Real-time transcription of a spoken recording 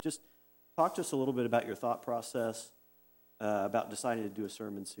Just talk to us a little bit about your thought process about deciding to do a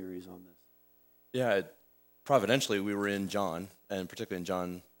sermon series on this. Yeah, providentially, we were in John, and particularly in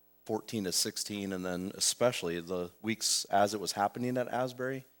John 14 to 16, and then especially the weeks as it was happening at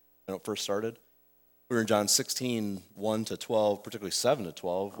Asbury, when it first started. We were in John 16, 1 to 12, particularly 7 to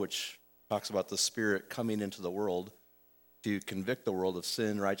 12, which talks about the Spirit coming into the world to convict the world of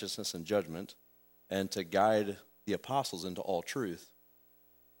sin, righteousness, and judgment, and to guide the apostles into all truth.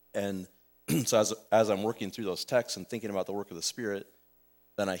 And so as I'm working through those texts and thinking about the work of the Spirit,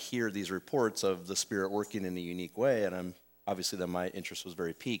 then I hear these reports of the Spirit working in a unique way, and obviously then my interest was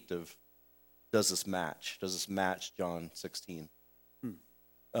very piqued of, does this match? Does this match John 16?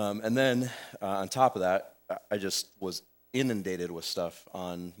 And then on top of that, I just was inundated with stuff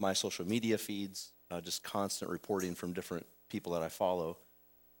on my social media feeds, just constant reporting from different people that I follow.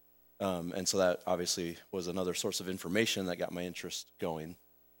 And so that obviously was another source of information that got my interest going.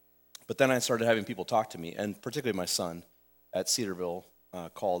 But then I started having people talk to me, and particularly my son at Cedarville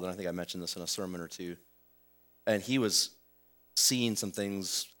called, and I think I mentioned this in a sermon or two, and he was seeing some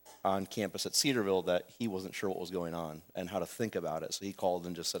things on campus at Cedarville that he wasn't sure what was going on and how to think about it. So he called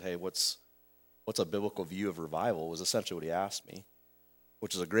and just said, hey, what's a biblical view of revival, was essentially what he asked me,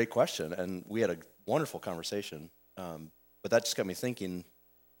 which is a great question, and we had a wonderful conversation. But that just got me thinking,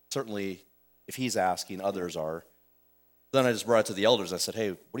 certainly if he's asking, others are. Then I just brought it to the elders. I said,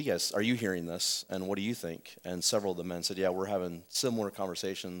 hey, are you hearing this, and what do you think? And several of the men said, yeah, we're having similar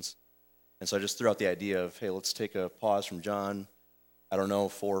conversations. And so I just threw out the idea of, hey, let's take a pause from John, I don't know,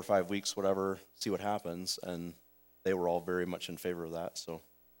 4 or 5 weeks, whatever, see what happens. And they were all very much in favor of that. So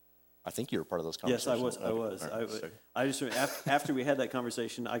I think you were part of those conversations. Yes, I was. Right, I just after we had that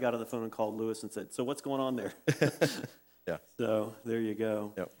conversation, I got on the phone and called Lewis and said, so what's going on there? Yeah. So there you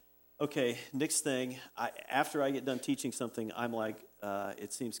go. Yep. Okay, next thing, after I get done teaching something, I'm like,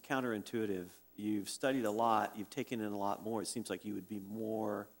 it seems counterintuitive. You've studied a lot, you've taken in a lot more. It seems like you would be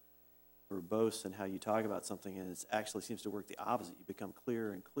more verbose in how you talk about something, and it actually seems to work the opposite. You become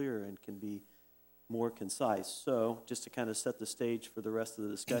clearer and clearer and can be more concise. So just to kind of set the stage for the rest of the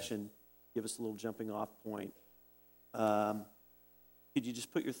discussion, give us a little jumping off point. Could you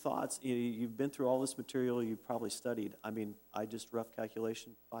just put your thoughts, you've been through all this material, you've probably studied. I mean, I just rough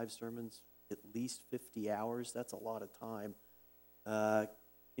calculation, 5 sermons, at least 50 hours. That's a lot of time.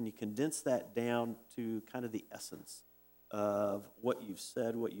 Can you condense that down to kind of the essence of what you've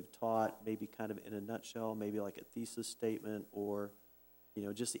said, what you've taught, maybe kind of in a nutshell, maybe like a thesis statement, or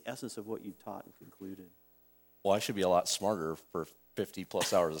just the essence of what you've taught and concluded? Well, I should be a lot smarter for 50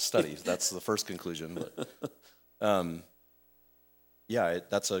 plus hours of studies. That's the first conclusion. But, yeah,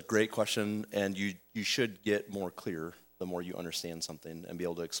 that's a great question, and you should get more clear the more you understand something and be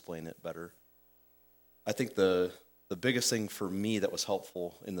able to explain it better. I think the biggest thing for me that was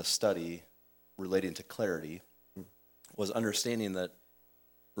helpful in the study relating to clarity was understanding that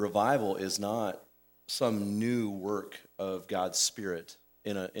revival is not some new work of God's Spirit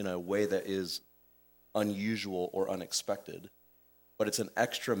in a way that is unusual or unexpected, but it's an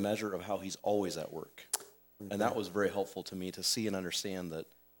extra measure of how he's always at work. And that was very helpful to me to see and understand that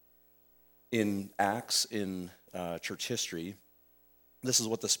in Acts, in church history, this is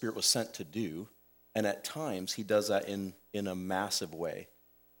what the Spirit was sent to do. And at times, he does that in a massive way,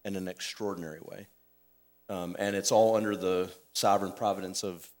 in an extraordinary way. And it's all under the sovereign providence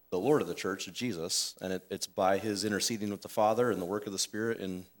of the Lord of the church, of Jesus. And it's by his interceding with the Father and the work of the Spirit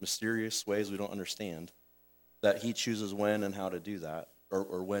in mysterious ways we don't understand that he chooses when and how to do that,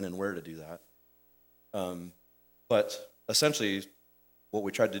 or when and where to do that. But essentially, what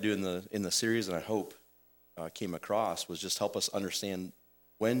we tried to do in the series, and I hope came across, was just help us understand,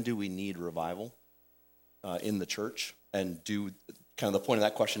 when do we need revival in the church, and kind of the point of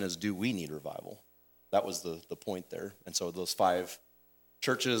that question is, do we need revival? That was the point there. And so those 5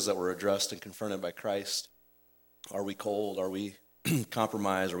 churches that were addressed and confronted by Christ, are we cold? Are we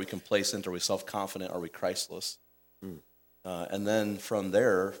compromised? Are we complacent? Are we self-confident? Are we Christless? And then from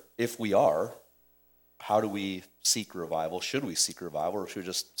there, if we are, how do we seek revival? Should we seek revival, or should we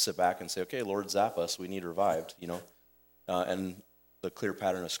just sit back and say, okay, Lord, zap us, we need revived, And the clear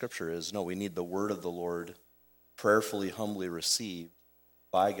pattern of Scripture is, no, we need the word of the Lord prayerfully, humbly received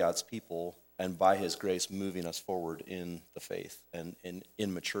by God's people and by his grace moving us forward in the faith and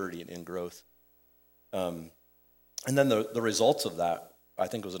in maturity and in growth. And then the results of that, I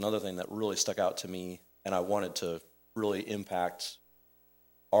think, was another thing that really stuck out to me, and I wanted to really impact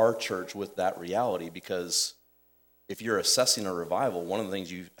our church with that reality, because if you're assessing a revival, one of the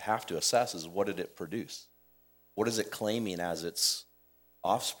things you have to assess is, what did it produce? What is it claiming as its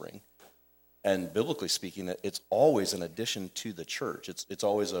offspring? And biblically speaking, it's always an addition to the church. It's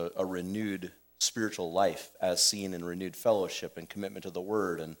always a renewed spiritual life as seen in renewed fellowship and commitment to the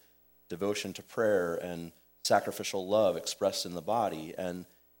word and devotion to prayer and sacrificial love expressed in the body. And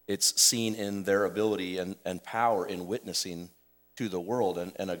it's seen in their ability and power in witnessing to the world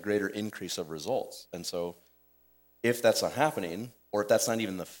and a greater increase of results. And so if that's not happening, or if that's not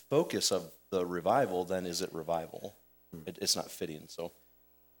even the focus of the revival, then is it revival? It's not fitting. So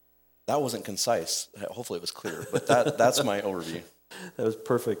that wasn't concise. Hopefully it was clear, but that's my overview. That was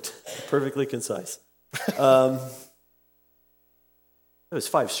perfect, perfectly concise. It was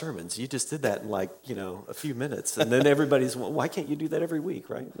 5 sermons. You just did that in a few minutes. And then everybody's, well, why can't you do that every week,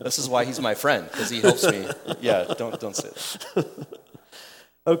 right? No. This is why he's my friend, because he helps me. Yeah, don't say that.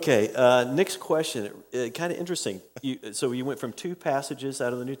 Okay, next question. Kind of interesting. So you went from 2 passages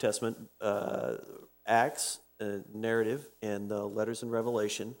out of the New Testament, Acts, narrative, and the letters in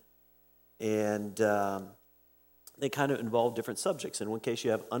Revelation. And they kind of involve different subjects. In one case,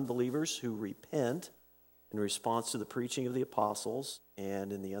 you have unbelievers who repent in response to the preaching of the apostles.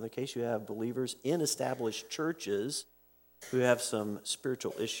 And in the other case, you have believers in established churches who have some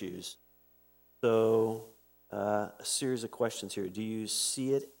spiritual issues. So a series of questions here. Do you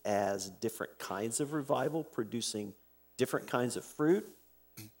see it as different kinds of revival producing different kinds of fruit?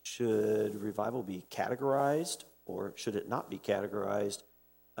 Should revival be categorized, or should it not be categorized?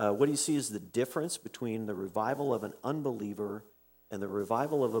 What do you see as the difference between the revival of an unbeliever and the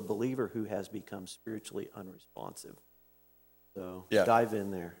revival of a believer who has become spiritually unresponsive? So dive in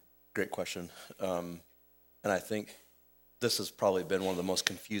there. Great question. And I think this has probably been one of the most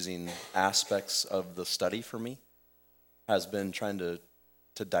confusing aspects of the study for me, has been trying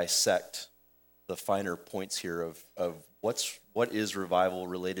to dissect the finer points here of what is revival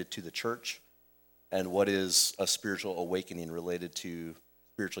related to the church and what is a spiritual awakening related to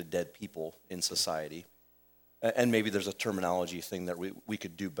spiritually dead people in society. And maybe there's a terminology thing that we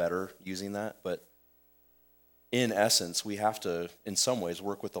could do better using that, but in essence, we have to, in some ways,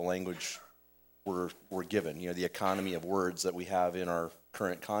 work with the language we're given. The economy of words that we have in our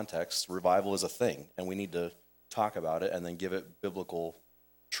current context. Revival is a thing, and we need to talk about it and then give it biblical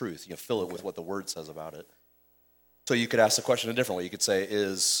truth. Fill it with what the word says about it. So you could ask the question a different way. You could say,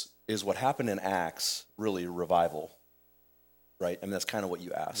 is what happened in Acts really revival? Right? I mean, that's kind of what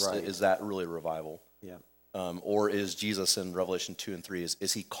you asked. Right. Is that really revival? Yeah. Or is Jesus in Revelation 2 and 3,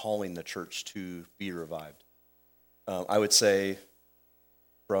 is he calling the church to be revived? I would say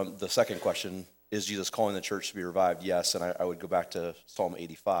from the second question, is Jesus calling the church to be revived? Yes, and I would go back to Psalm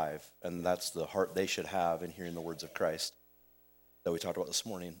 85, and that's the heart they should have in hearing the words of Christ that we talked about this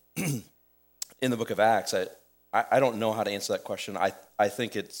morning. In the book of Acts, I don't know how to answer that question. I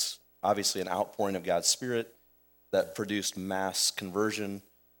think it's obviously an outpouring of God's Spirit that produced mass conversion,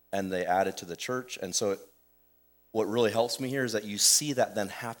 and they added to the church. And so what really helps me here is that you see that then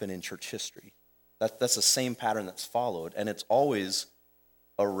happen in church history. That's the same pattern that's followed, and it's always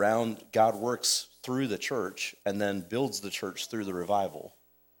around God works through the church and then builds the church through the revival.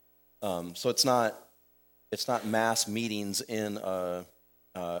 So it's not mass meetings in a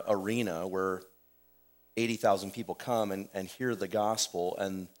arena where 80,000 people come and hear the gospel,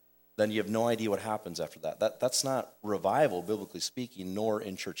 and then you have no idea what happens after that. That's not revival, biblically speaking, nor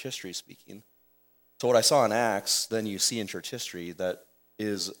in church history speaking. So what I saw in Acts, then you see in church history, that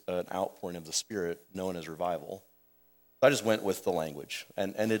is an outpouring of the Spirit known as revival. I just went with the language,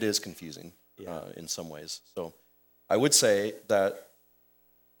 and it is confusing in some ways. So I would say that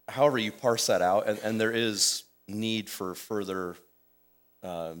however you parse that out, and there is need for further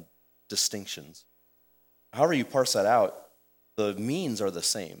distinctions. However you parse that out, the means are the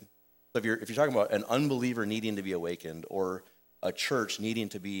same. So if you're talking about an unbeliever needing to be awakened, or a church needing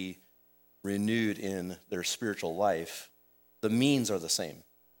to be renewed in their spiritual life, the means are the same.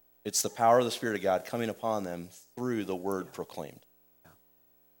 It's the power of the Spirit of God coming upon them through the word proclaimed.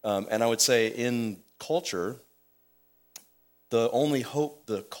 And I would say in culture, the only hope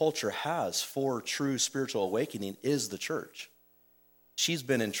the culture has for true spiritual awakening is the church. She's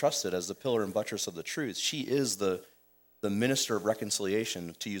been entrusted as the pillar and buttress of the truth. She is the minister of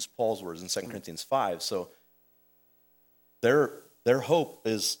reconciliation, to use Paul's words in 2 Corinthians 5. So their hope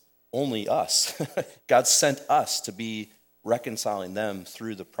is only us. God sent us to be reconciling them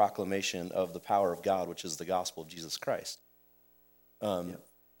through the proclamation of the power of God, which is the gospel of Jesus Christ.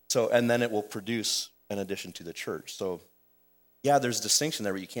 So, and then it will produce an addition to the church. So, yeah, there's distinction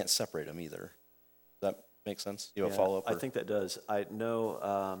there, but you can't separate them either. Does that make sense? You have a follow-up? I think that does. I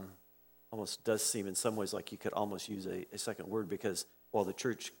know almost does seem in some ways like you could almost use a second word, because while the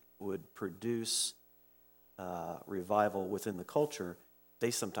church would produce revival within the culture,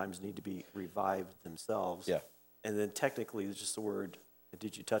 they sometimes need to be revived themselves. Yeah. And then technically, it's just the word,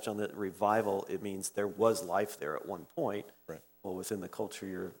 did you touch on that? Revival, it means there was life there at one point. Right. Well, within the culture,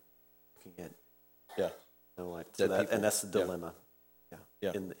 you're looking at Yeah. no life. Dead So people. and that's the Yeah. dilemma.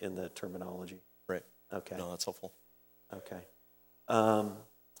 Yeah. In the terminology. Right. Okay. No, that's helpful. Okay.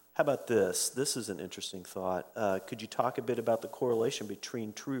 How about this? This is an interesting thought. Could you talk a bit about the correlation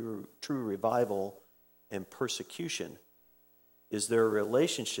between true revival and persecution? Is there a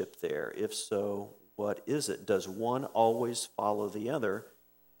relationship there? If so, what is it? Does one always follow the other?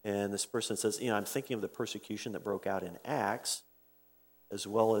 And this person says, I'm thinking of the persecution that broke out in Acts, as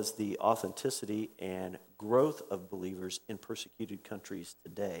well as the authenticity and growth of believers in persecuted countries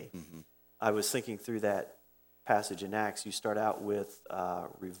today. Mm-hmm. I was thinking through that passage in Acts. You start out with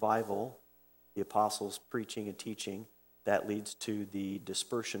revival, the apostles preaching and teaching. That leads to the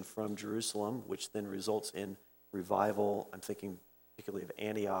dispersion from Jerusalem, which then results in revival. I'm thinking particularly of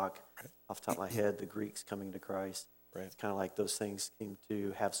Antioch. Right. Off the top of my head, the Greeks coming to Christ. Right. It's kind of like those things seem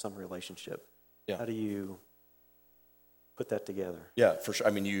to have some relationship. Yeah. How do you put that together? Yeah, for sure.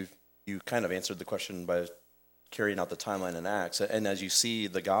 I mean, you kind of answered the question by carrying out the timeline in Acts. And as you see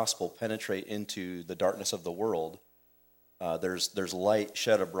the gospel penetrate into the darkness of the world, there's light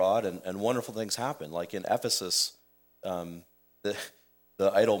shed abroad and wonderful things happen. Like in Ephesus, the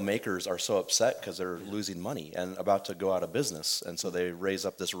idol makers are so upset because they're losing money and about to go out of business. And so they raise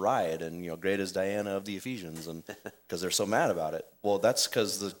up this riot and, great is Diana of the Ephesians, and because they're so mad about it. Well, that's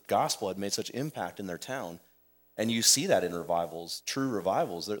because the gospel had made such impact in their town. And you see that in revivals, true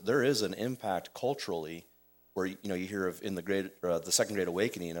revivals. There is an impact culturally where you hear of in the Second Great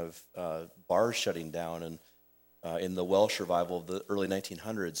Awakening of bars shutting down, and in the Welsh revival of the early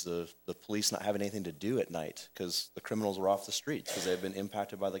 1900s, the police not having anything to do at night because the criminals were off the streets because they had been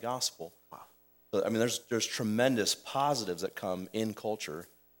impacted by the gospel. Wow. So, I mean, there's tremendous positives that come in culture,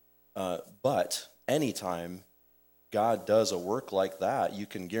 but anytime God does a work like that, you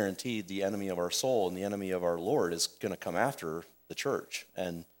can guarantee the enemy of our soul and the enemy of our Lord is going to come after the church,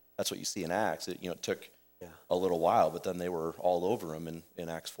 and that's what you see in Acts. It took a little while, but then they were all over him in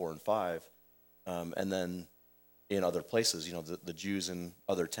Acts 4 and 5. And then in other places, the Jews in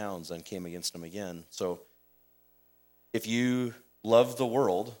other towns then came against him again. So if you love the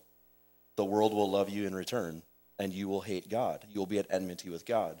world will love you in return, and you will hate God. You will be at enmity with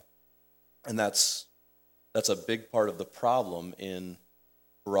God. And that's a big part of the problem in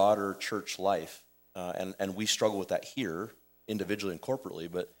broader church life. And we struggle with that here, individually and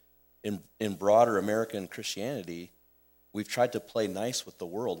corporately, but in broader American Christianity, we've tried to play nice with the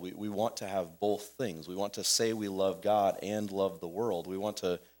world. We want to have both things. We want to say we love God and love the world. We want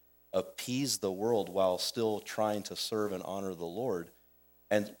to appease the world while still trying to serve and honor the Lord.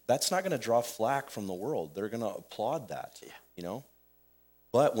 And that's not going to draw flack from the world. They're going to applaud that,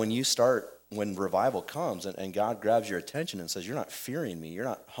 But when revival comes and God grabs your attention and says, you're not fearing me, you're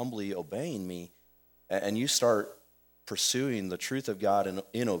not humbly obeying me, and you start pursuing the truth of God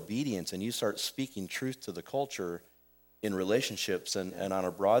in obedience, and you start speaking truth to the culture in relationships and on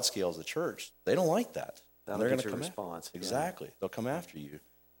a broad scale as a church, they don't like that. That'll get your response. Exactly. They'll come after you.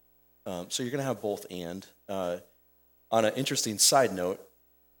 So you're going to have both and. On an interesting side note,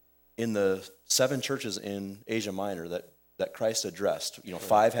 in the 7 churches in Asia Minor that Christ addressed,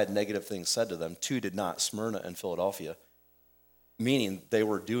 5 had negative things said to them, 2 did not, Smyrna and Philadelphia, meaning they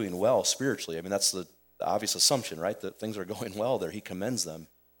were doing well spiritually. I mean, that's the obvious assumption, right? That things are going well there. He commends them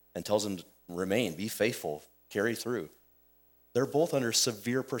and tells them to remain, be faithful, carry through. They're both under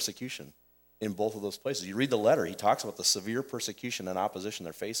severe persecution in both of those places. You read the letter, he talks about the severe persecution and opposition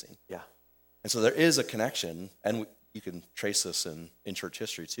they're facing. Yeah. And so there is a connection, and you can trace this in church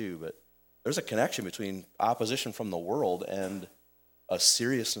history too, but there's a connection between opposition from the world and a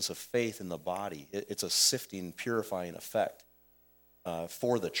seriousness of faith in the body. It's a sifting, purifying effect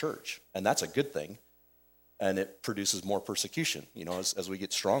for the church, and that's a good thing. And it produces more persecution. As we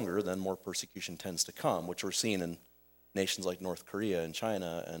get stronger, then more persecution tends to come, which we're seeing in nations like North Korea and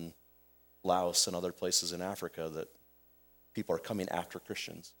China and Laos and other places in Africa, that people are coming after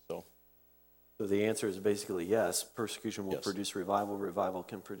Christians. So the answer is basically yes. Persecution will Yes. produce revival. Revival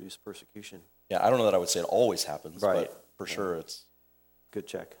can produce persecution. yeah, I don't know that I would say it always happens, Right. but for sure it's Good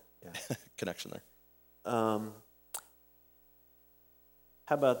check. Yeah. connection there. How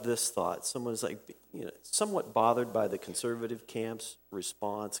about this thought? Someone's like, somewhat bothered by the conservative camp's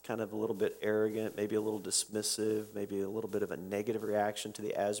response, kind of a little bit arrogant, maybe a little dismissive, maybe a little bit of a negative reaction to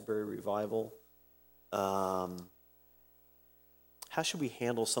the Asbury revival. How should we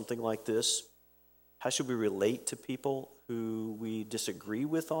handle something like this? How should we relate to people who we disagree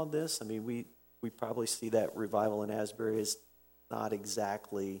with on this? I mean, we probably see that revival in Asbury as not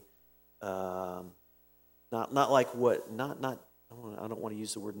exactly, not like what, not, I don't want to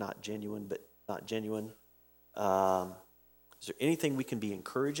use the word not genuine, but not genuine. Is there anything we can be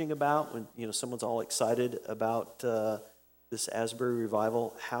encouraging about when, someone's all excited about this Asbury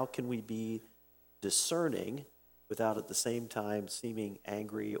revival? How can we be discerning without at the same time seeming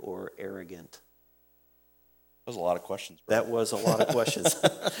angry or arrogant? That was a lot of questions, bro. That was a lot of questions.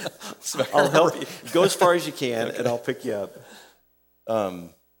 I'll help you. Go as far as you can, and I'll pick you up.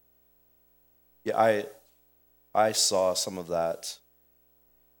 Yeah, I saw some of that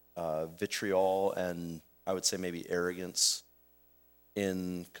vitriol and I would say maybe arrogance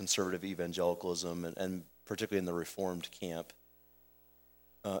in conservative evangelicalism and particularly in the Reformed camp.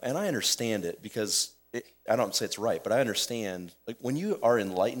 And I understand it because I don't say it's right, but I understand, like when you are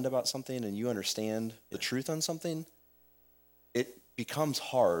enlightened about something and you understand the truth on something, it becomes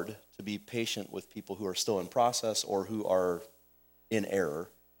hard to be patient with people who are still in process or who are in error.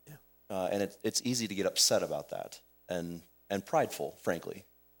 Yeah. And it's easy to get upset about that and prideful, frankly.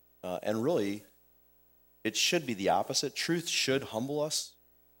 And really, it should be the opposite. Truth should humble us.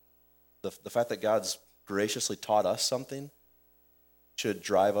 The fact that God's graciously taught us something should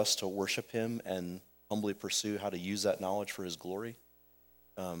drive us to worship him and humbly pursue how to use that knowledge for his glory.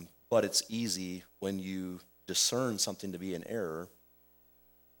 But it's easy when you discern something to be an error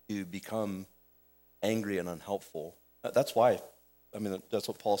to become angry and unhelpful. That's why, that's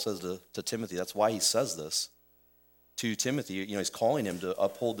what Paul says to Timothy. That's why he says this to Timothy. He's calling him to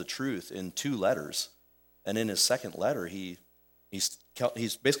uphold the truth in 2 letters. And in his second letter, he's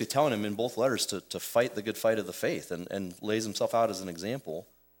basically telling him in both letters to fight the good fight of the faith and lays himself out as an example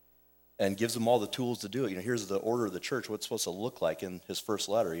and gives him all the tools to do it. Here's the order of the church, what it's supposed to look like in his first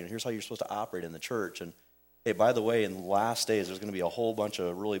letter. Here's how you're supposed to operate in the church. And hey, by the way, in the last days, there's going to be a whole bunch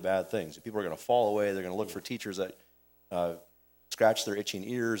of really bad things. People are going to fall away. They're going to look for teachers that scratch their itching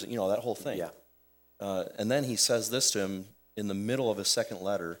ears, that whole thing. Yeah. And then he says this to him in the middle of his second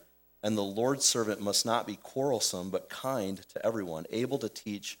letter, and the Lord's servant must not be quarrelsome, but kind to everyone, able to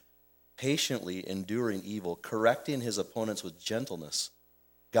teach, patiently enduring evil, correcting his opponents with gentleness.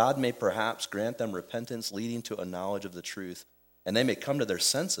 God may perhaps grant them repentance leading to a knowledge of the truth, and they may come to their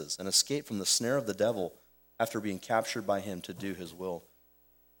senses and escape from the snare of the devil after being captured by him to do his will.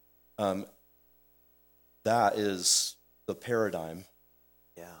 That is the paradigm,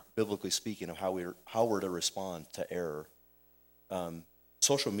 biblically speaking, of how we're to respond to error.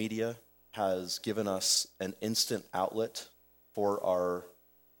 Social media has given us an instant outlet for our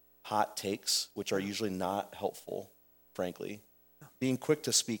hot takes, which are usually not helpful, frankly. Being quick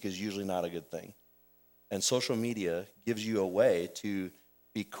to speak is usually not a good thing. And social media gives you a way to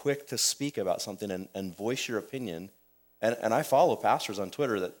be quick to speak about something and voice your opinion. And I follow pastors on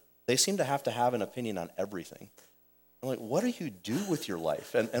Twitter that they seem to have an opinion on everything. I'm like, what do you do with your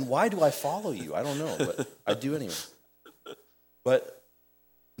life? And why do I follow you? I don't know, but I do anyway. But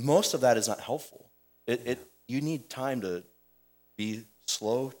most of that is not helpful. You need time to be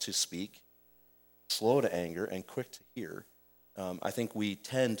slow to speak, slow to anger, and quick to hear. I think we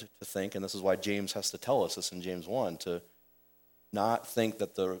tend to think, and this is why James has to tell us this in James 1, to not think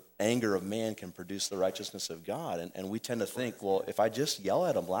that the anger of man can produce the righteousness of God. And we tend to think, well, if I just yell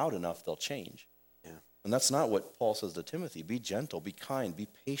at them loud enough, they'll change. Yeah. And that's not what Paul says to Timothy. Be gentle, be kind, be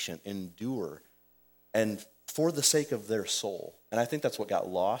patient, endure, and for the sake of their soul. And I think that's what got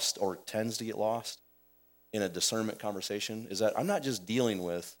lost or tends to get lost in a discernment conversation, is that I'm not just dealing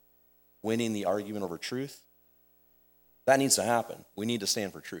with winning the argument over truth. That needs to happen. We need to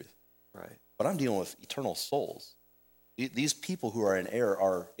stand for truth. Right. But I'm dealing with eternal souls. These people who are in error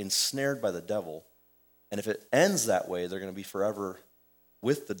are ensnared by the devil. And if it ends that way, they're going to be forever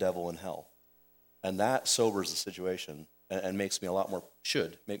with the devil in hell. And that sobers the situation and should make me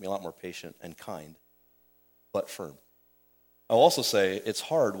a lot more patient and kind, but firm. I'll also say it's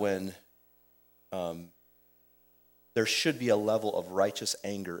hard when there should be a level of righteous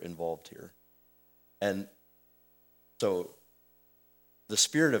anger involved here. And so the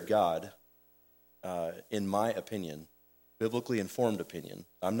Spirit of God, in my opinion, biblically informed opinion,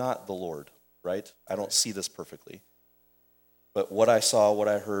 I'm not the Lord, right? I don't see this perfectly. But what I saw, what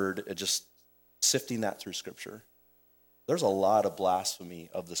I heard, just sifting that through Scripture, there's a lot of blasphemy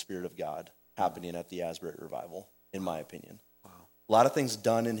of the Spirit of God happening at the Asbury Revival, in my opinion. Wow. A lot of things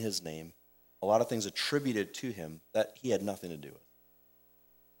done in his name, a lot of things attributed to him that he had nothing to do with.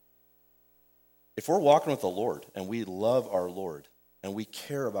 If we're walking with the Lord and we love our Lord and we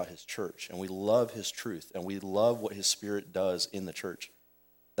care about his church and we love his truth and we love what his Spirit does in the church,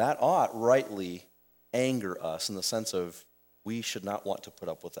 that ought rightly anger us in the sense of we should not want to put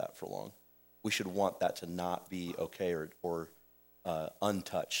up with that for long. We should want that to not be okay or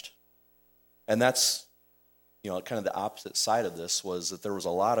untouched. And that's, kind of the opposite side of this was that there was a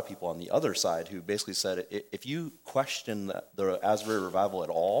lot of people on the other side who basically said, if you question the Asbury revival at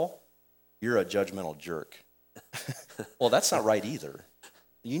all, you're a judgmental jerk. Well, that's not right either.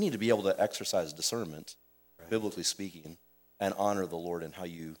 You need to be able to exercise discernment, right, biblically speaking, and honor the Lord in how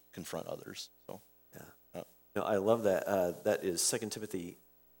you confront others. So, yeah. No, I love that. That is 2 Timothy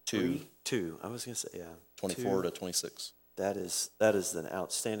 2. I was going to say, 24 to 26. That is an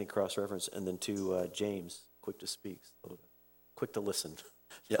outstanding cross-reference. And then to James, quick to speak, quick to listen.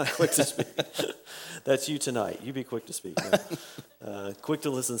 Yeah, quick to speak. That's you tonight. You be quick to speak. Quick to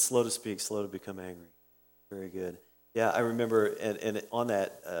listen, slow to speak, slow to become angry. Very good. Yeah, I remember, and on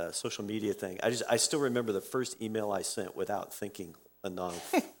that social media thing, I still remember the first email I sent without thinking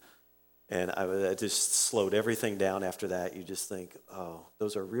enough. And I just slowed everything down after that. You just think, oh,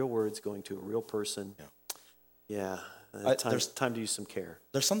 those are real words going to a real person. Yeah. There's time to use some care.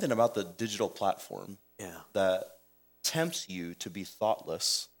 There's something about the digital platform that tempts you to be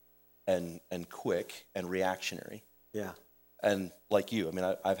thoughtless and quick and reactionary. Yeah. And like you,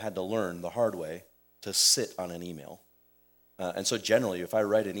 I've had to learn the hard way to sit on an email. And so generally, if I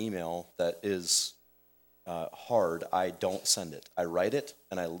write an email that is hard, I don't send it. I write it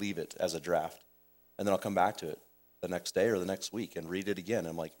and I leave it as a draft. And then I'll come back to it the next day or the next week and read it again.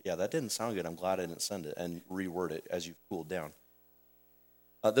 I'm like, yeah, that didn't sound good. I'm glad I didn't send it, and reword it as you've cooled down.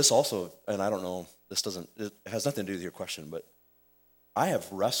 This also, and I don't know, it has nothing to do with your question, but I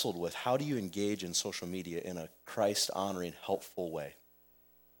have wrestled with how do you engage in social media in a Christ-honoring, helpful way.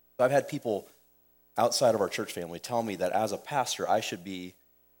 So I've had people outside of our church family tell me that as a pastor, I should be,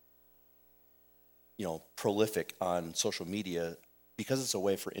 prolific on social media because it's a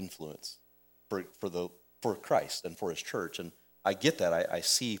way for influence for Christ and for his church. And I get that. I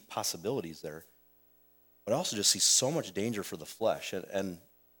see possibilities there. But I also just see so much danger for the flesh. And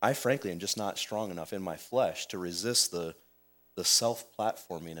I frankly am just not strong enough in my flesh to resist the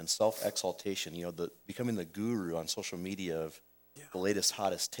self-platforming and self-exaltation, becoming the guru on social media of the latest,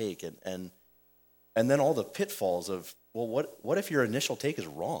 hottest take. And then all the pitfalls of, well, what if your initial take is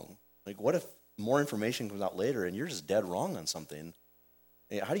wrong? Like, what if more information comes out later and you're just dead wrong on something?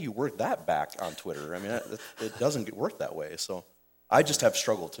 How do you work that back on Twitter? It doesn't work that way. So I just have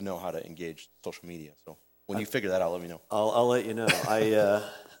struggled to know how to engage social media. So when you figure that out, let me know. I'll let you know.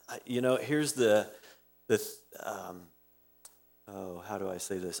 Here's how do I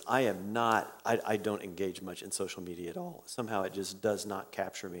say this? I don't engage much in social media at all. Somehow it just does not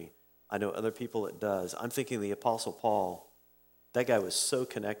capture me. I know other people it does. I'm thinking the Apostle Paul, that guy was so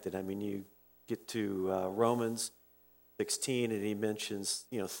connected. You get to Romans 16, and he mentions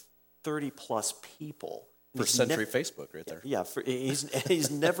 30 plus people. First century Facebook right there. Yeah, he's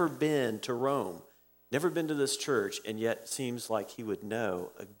never been to Rome, never been to this church, and yet seems like he would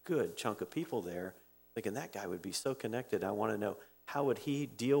know a good chunk of people there. Thinking that guy would be so connected. I want to know, how would he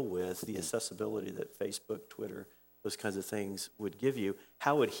deal with the accessibility that Facebook, Twitter, those kinds of things would give you?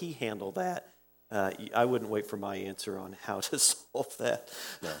 How would he handle that? I wouldn't wait for my answer on how to solve that.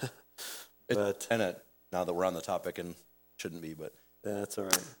 No. Now that we're on the topic, and shouldn't be, but that's all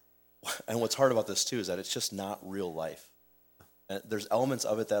right. And what's hard about this too is that it's just not real life. And there's elements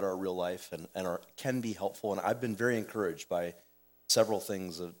of it that are real life and can be helpful. And I've been very encouraged by several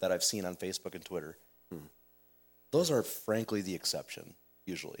things that I've seen on Facebook and Twitter. Those are frankly the exception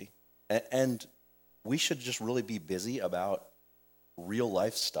usually. And we should just really be busy about real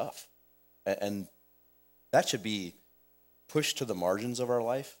life stuff. And that should be pushed to the margins of our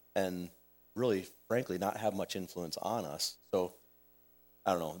life and really, frankly, not have much influence on us. So,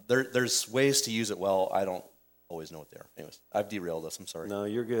 I don't know. There's ways to use it well. I don't always know what they are. Anyways, I've derailed us. I'm sorry. No,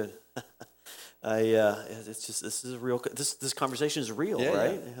 you're good. It's just, this is real. This conversation is real,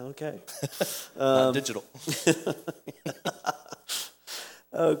 right? Yeah. Okay. Not digital.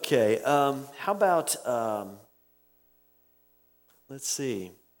 Okay. How about, let's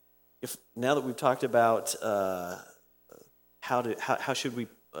see. If now that we've talked about how should we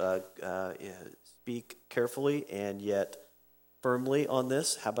speak carefully and yet firmly on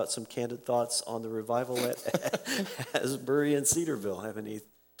this, how about some candid thoughts on the revival at Asbury and Cedarville? Have any?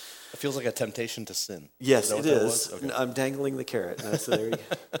 It feels like a temptation to sin. Yes, it is. Okay. I'm dangling the carrot. No, so there you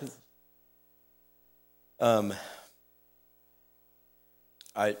go.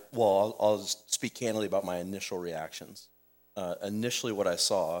 I'll speak candidly about my initial reactions. Initially, what I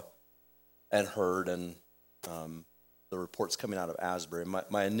saw and heard, and the reports coming out of Asbury,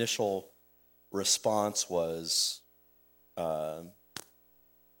 my initial response was, I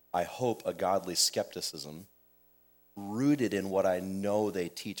hope a godly skepticism rooted in what I know they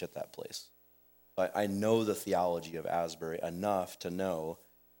teach at that place. I know the theology of Asbury enough to know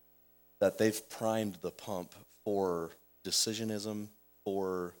that they've primed the pump for decisionism,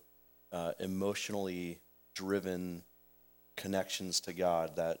 for emotionally driven connections to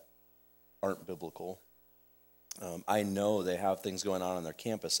God that aren't biblical. I know they have things going on their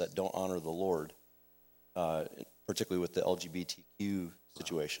campus that don't honor the Lord, particularly with the LGBTQ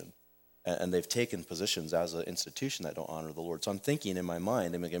situation. And they've taken positions as an institution that don't honor the Lord. So I'm thinking in my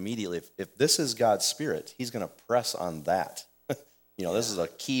mind, I'm like, immediately, if this is God's Spirit, he's going to press on that. This is a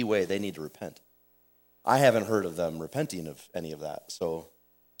key way they need to repent. I haven't heard of them repenting of any of that. So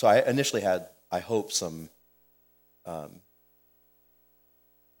I initially had, I hope, some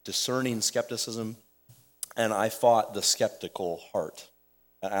discerning skepticism, and I fought the skeptical heart.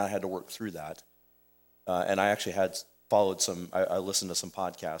 And I had to work through that. And I actually had followed I listened to some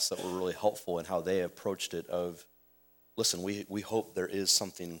podcasts that were really helpful in how they approached it of, listen, we hope there is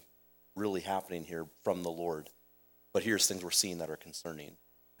something really happening here from the Lord, but here's things we're seeing that are concerning.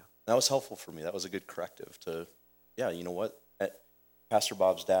 That was helpful for me. That was a good corrective to, you know what? Pastor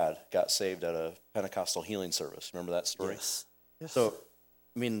Bob's dad got saved at a Pentecostal healing service. Remember that story? Yes. So,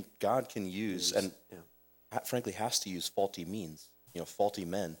 I mean, God can use, and frankly has to use faulty means, faulty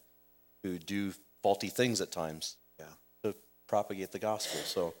men who do faulty things at times to propagate the gospel.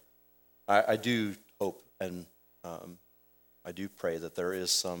 So I do hope and I do pray that there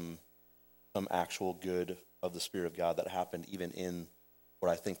is some actual good of the Spirit of God that happened even in what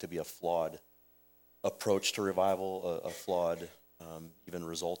I think to be a flawed approach to revival, a flawed even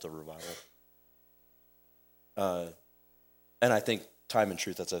result of revival. And I think time and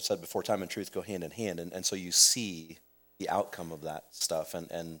truth, as I've said before, time and truth go hand in hand. And so you see the outcome of that stuff.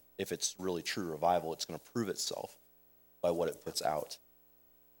 And if it's really true revival, it's going to prove itself by what it puts out.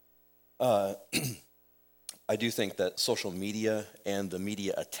 I do think that social media and the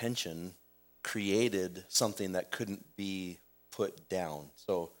media attention created something that couldn't be put down.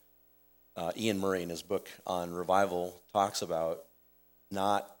 So Ian Murray in his book on revival talks about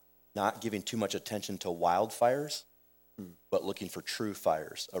not giving too much attention to wildfires, but looking for true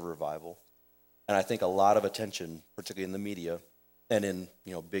fires of revival. And I think a lot of attention, particularly in the media and in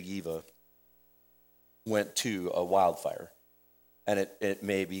Big Eva, went to a wildfire. And it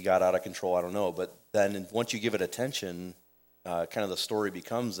maybe got out of control, I don't know. But then once you give it attention, kind of the story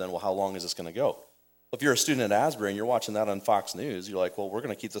becomes then, well, how long is this going to go? If you're a student at Asbury and you're watching that on Fox News, you're like, well, we're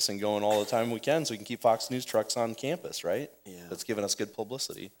going to keep this thing going all the time we can so we can keep Fox News trucks on campus, right? Yeah. That's giving us good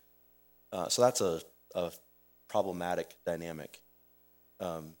publicity. So that's a problematic dynamic.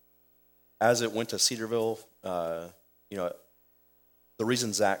 As it went to Cedarville, the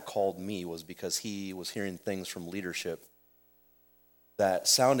reason Zach called me was because he was hearing things from leadership that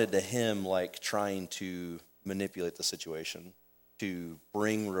sounded to him like trying to manipulate the situation to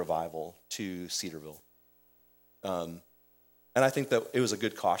bring revival to Cedarville. And I think that it was a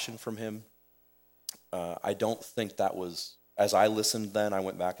good caution from him. I don't think that was, as I listened then, I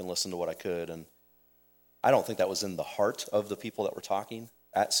went back and listened to what I could, and I don't think that was in the heart of the people that were talking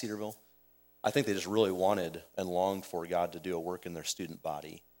at Cedarville. I think they just really wanted and longed for God to do a work in their student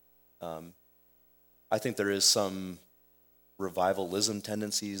body. I think there is some revivalism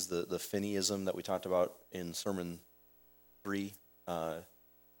tendencies, the Finneyism that we talked about in Sermon 3,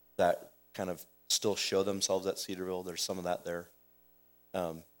 that kind of still show themselves at Cedarville. There's some of that there,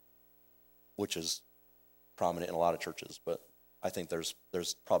 which is prominent in a lot of churches, but I think there's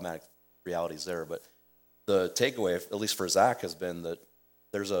problematic realities there. But the takeaway, at least for Zach, has been that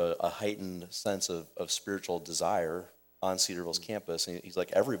there's a heightened sense of spiritual desire on Cedarville's campus. And he's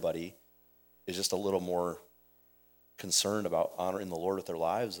like, everybody is just a little more concerned about honoring the Lord with their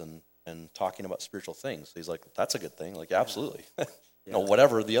lives and talking about spiritual things. So he's like, that's a good thing. Like, absolutely.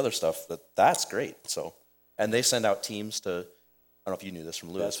 Whatever the other stuff, that's great. So, and they send out teams to, I don't know if you knew this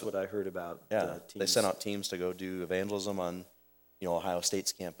from Lewis. That's what I heard about. Yeah, they sent out teams to go do evangelism on, Ohio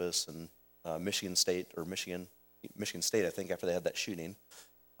State's campus and Michigan State, I think, after they had that shooting.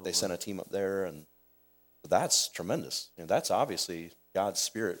 They sent a team up there, and that's tremendous. That's obviously God's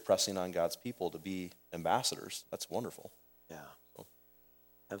Spirit pressing on God's people to be ambassadors. That's wonderful. Yeah,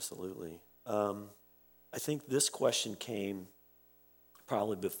 absolutely. I think this question came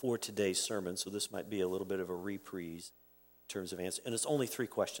probably before today's sermon, so this might be a little bit of a reprise in terms of answer. And it's only 3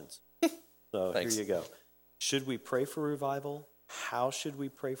 questions. So Thanks. Here you go. Should we pray for revival? How should we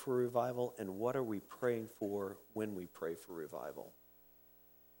pray for revival? And what are we praying for when we pray for revival?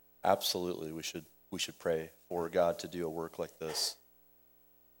 Absolutely, we should pray for God to do a work like this.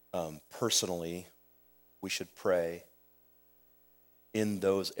 Personally, we should pray in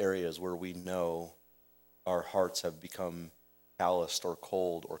those areas where we know our hearts have become calloused or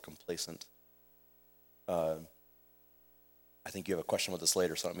cold or complacent. I think you have a question with this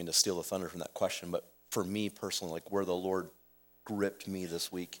later, so I don't mean to steal the thunder from that question, but for me personally, like where the Lord gripped me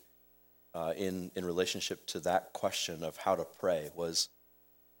this week in relationship to that question of how to pray was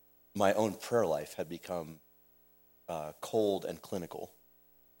my own prayer life had become cold and clinical.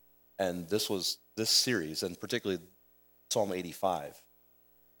 And this series, and particularly Psalm 85,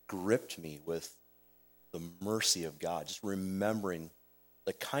 gripped me with the mercy of God, just remembering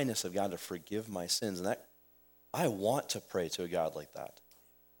the kindness of God to forgive my sins. And that I want to pray to a God like that.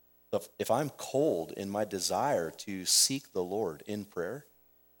 So if I'm cold in my desire to seek the Lord in prayer,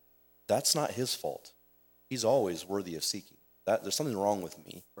 that's not his fault. He's always worthy of seeking. There's something wrong with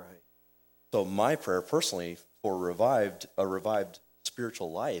me. Right. So my prayer personally for a revived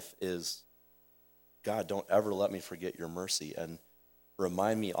spiritual life is, God, don't ever let me forget your mercy, and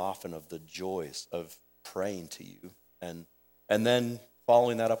remind me often of the joys of praying to you, and then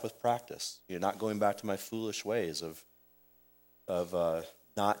following that up with practice. Not going back to my foolish ways of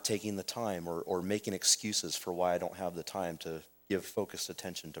not taking the time or making excuses for why I don't have the time to give focused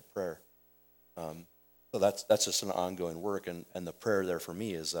attention to prayer. So that's just an ongoing work, and the prayer there for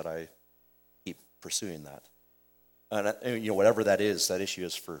me is that I keep pursuing that. And whatever that issue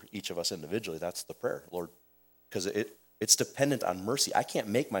is for each of us individually, that's the prayer, Lord, because it's dependent on mercy. I can't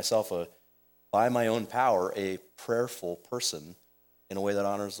make myself by my own power a prayerful person in a way that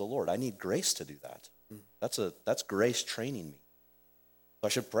honors the Lord. I need grace to do that. That's grace training me. So I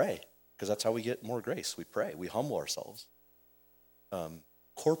should pray, because that's how we get more grace. We pray. We humble ourselves.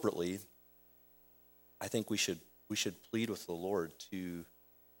 Corporately, I think we should plead with the Lord to.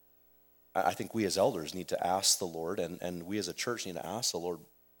 I think we as elders need to ask the Lord, and we as a church need to ask the Lord,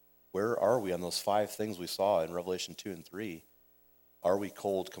 where are we on those 5 things we saw in Revelation 2 and 3? Are we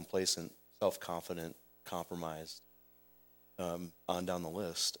cold, complacent, self-confident, compromised, on down the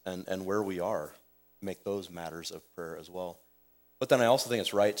list? And where we are, make those matters of prayer as well. But then I also think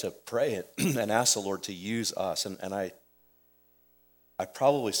it's right to pray and ask the Lord to use us. And I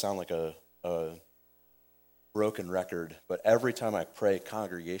probably sound like a broken record, but every time I pray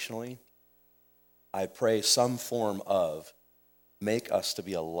congregationally, I pray some form of make us to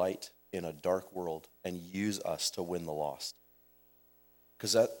be a light in a dark world and use us to win the lost.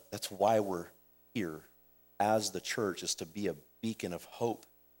 Because that's why we're here as the church, is to be a beacon of hope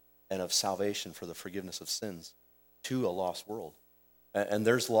and of salvation for the forgiveness of sins to a lost world. And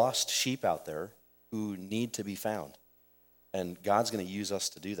there's lost sheep out there who need to be found. And God's going to use us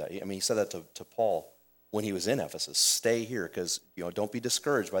to do that. I mean, he said that to Paul when he was in Ephesus. Stay here, because don't be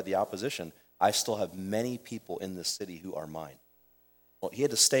discouraged by the opposition. I still have many people in this city who are mine. Well, he had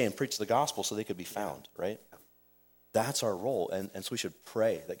to stay and preach the gospel so they could be found, right? That's our role. And so we should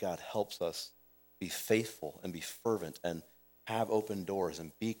pray that God helps us be faithful and be fervent and have open doors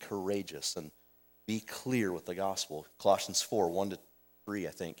and be courageous and be clear with the gospel. Colossians 4, 1-3,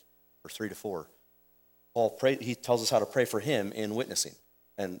 I think, or 3-4. Paul he tells us how to pray for him in witnessing.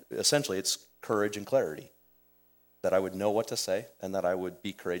 And essentially it's courage and clarity, that I would know what to say and that I would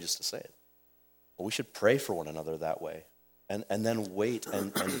be courageous to say it. Well, we should pray for one another that way, and then wait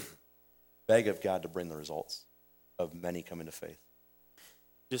and beg of God to bring the results of many coming to faith.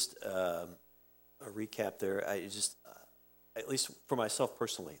 Just a recap there. I just, at least for myself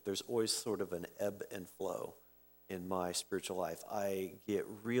personally, there's always sort of an ebb and flow in my spiritual life. I get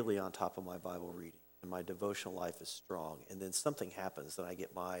really on top of my Bible reading, and my devotional life is strong. And then something happens, and I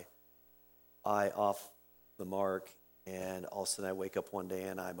get my eye off the mark, and all of a sudden I wake up one day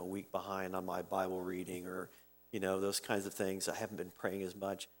and I'm a week behind on my Bible reading, or, those kinds of things. I haven't been praying as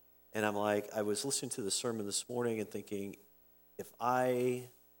much. And I'm like, I was listening to the sermon this morning and thinking, if I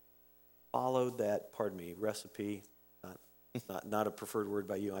followed that, recipe, not a preferred word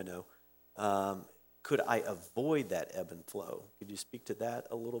by you, I know, could I avoid that ebb and flow? Could you speak to that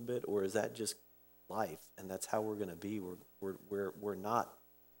a little bit? Or is that just life, and that's how we're going to be? We're not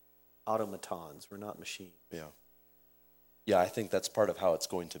automatons. We're not machines. Yeah, I think that's part of how it's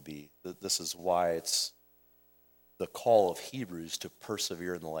going to be. This is why it's the call of Hebrews to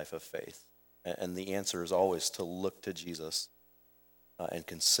persevere in the life of faith. And the answer is always to look to Jesus and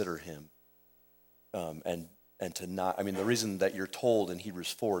consider him. And to not, the reason that you're told in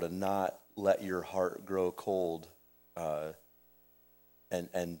Hebrews 4 to not let your heart grow cold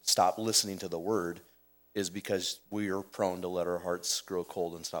and stop listening to the word is because we are prone to let our hearts grow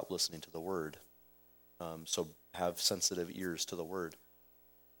cold and stop listening to the word. So have sensitive ears to the word.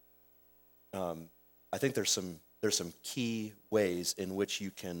 I think there's some key ways in which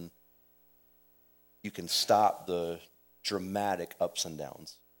you can stop the dramatic ups and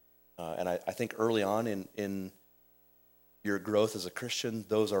downs. And I think early on in your growth as a Christian,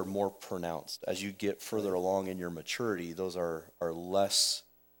 those are more pronounced. As you get further along in your maturity, those are less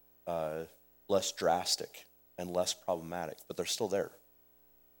less drastic and less problematic, but they're still there.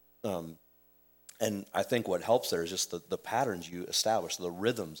 And I think what helps there is just the patterns you establish, the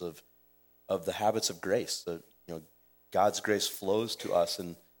rhythms of the habits of grace. God's grace flows to us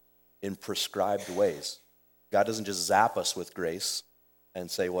in prescribed ways. God doesn't just zap us with grace and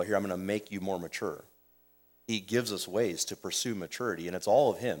say, well, here, I'm going to make you more mature. He gives us ways to pursue maturity, and it's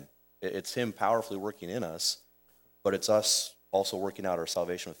all of him. It's him powerfully working in us, but it's us also working out our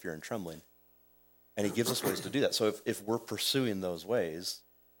salvation with fear and trembling. And he gives us ways to do that. So if we're pursuing those ways,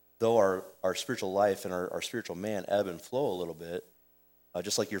 though our spiritual life and our spiritual man ebb and flow a little bit,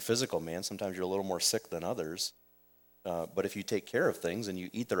 just like your physical man, sometimes you're a little more sick than others. But if you take care of things and you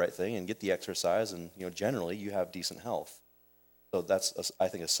eat the right thing and get the exercise, and generally you have decent health. So that's, I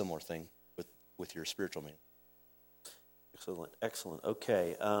think, a similar thing with your spiritual man. Excellent.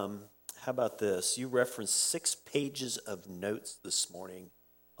 Okay, how about this? You referenced 6 pages of notes this morning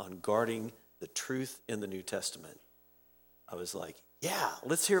on guarding the truth in the New Testament. I was like, yeah,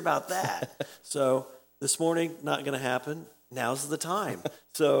 let's hear about that. So this morning, not going to happen. Now's the time.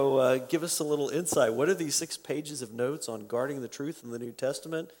 So give us a little insight. What are these 6 pages of notes on guarding the truth in the New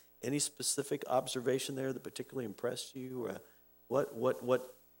Testament? Any specific observation there that particularly impressed you?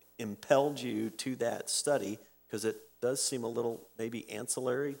 What impelled you to that study? Because it does seem a little maybe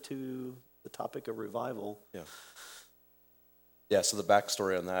ancillary to the topic of revival. Yeah, so the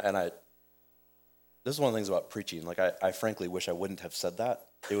backstory on that, and this is one of the things about preaching. Like, I frankly wish I wouldn't have said that.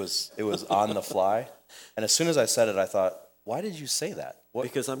 It was on the fly. And as soon as I said it, I thought, why did you say that?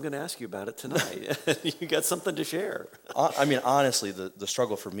 Because I'm going to ask you about it tonight. You got something to share. I mean, honestly, the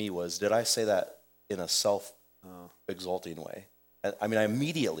struggle for me was, did I say that in a self-exalting way? I mean,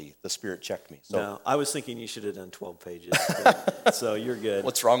 immediately, the Spirit checked me. So, no, I was thinking you should have done 12 pages. So you're good.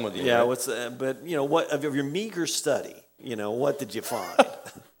 What's wrong with you? Yeah, right? But what of your meager study, what did you find?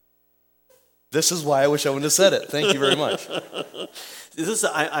 This is why I wish I wouldn't have said it. Thank you very much.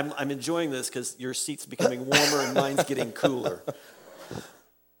 I'm enjoying this because your seat's becoming warmer and mine's getting cooler.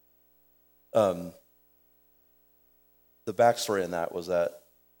 The backstory on that was that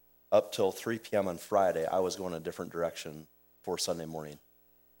up till 3 p.m. on Friday, I was going a different direction for Sunday morning.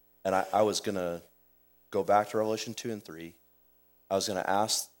 And I was going to go back to Revelation 2 and 3. I was going to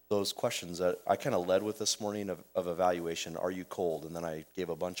ask those questions that I kind of led with this morning of evaluation. Are you cold? And then I gave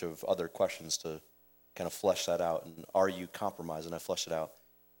a bunch of other questions to kind of flesh that out. And are you compromised? And I fleshed it out.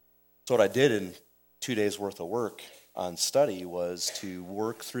 So what I did in 2 days worth of work on study was to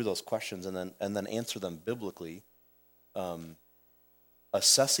work through those questions and then answer them biblically,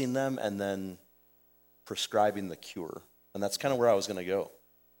 assessing them and then prescribing the cure. And that's kind of where I was going to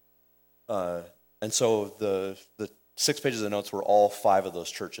go. And so the 6 pages of notes were all 5 of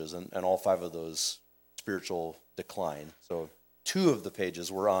those churches and all 5 of those spiritual decline. So 2 of the pages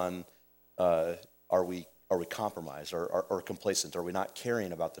were on are we compromised or complacent? Are we not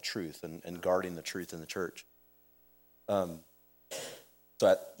caring about the truth and guarding the truth in the church? So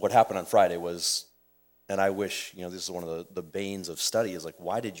what happened on Friday was, and I wish, this is one of the banes of study, is like,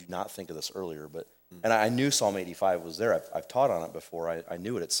 why did you not think of this earlier? And I knew Psalm 85 was there. I've taught on it before. I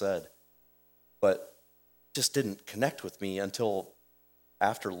knew what it said. But it just didn't connect with me until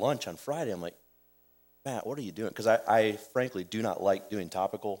after lunch on Friday. I'm like, Matt, what are you doing? Because I frankly do not like doing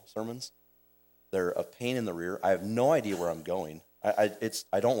topical sermons. They're a pain in the rear. I have no idea where I'm going. I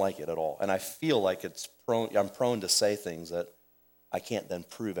don't like it at all. And I feel like I'm prone to say things that I can't then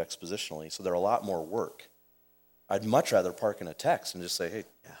prove expositionally. So they're a lot more work. I'd much rather park in a text and just say, hey,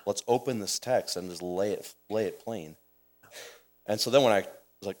 let's open this text and just lay it plain. And so then when I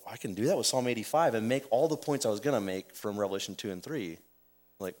was like, I can do that with Psalm 85 and make all the points I was going to make from Revelation 2 and 3. I'm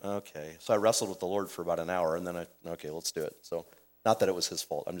like, okay. So I wrestled with the Lord for about an hour, and then let's do it. So not that it was his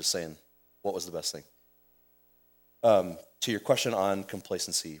fault. I'm just saying, what was the best thing? To your question on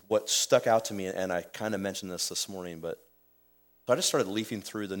complacency, what stuck out to me, and I kind of mentioned this morning, but so I just started leafing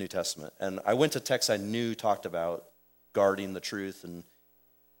through the New Testament, and I went to texts I knew talked about guarding the truth and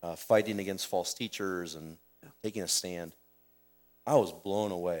fighting against false teachers and taking a stand. I was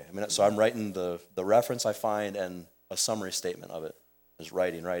blown away. I mean, so I'm writing the reference I find and a summary statement of it. Just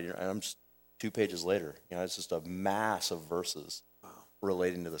writing, and I'm just 2 pages later. It's just a mass of verses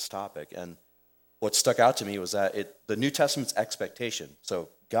relating to this topic. And what stuck out to me was that the New Testament's expectation, so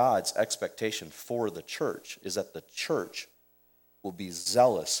God's expectation for the church, is that the church will be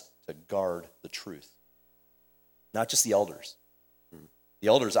zealous to guard the truth. Not just the elders. The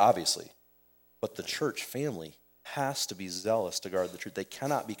elders, obviously, but the church family has to be zealous to guard the truth. They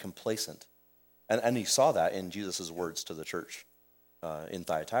cannot be complacent. And you saw that in Jesus' words to the church in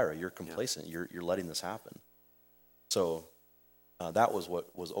Thyatira. You're complacent. You're letting this happen. So that was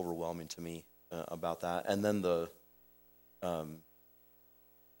what was overwhelming to me about that. And then the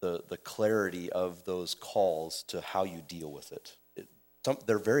clarity of those calls to how you deal with it.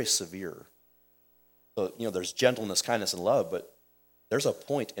 They're very severe. So, there's gentleness, kindness, and love, but there's a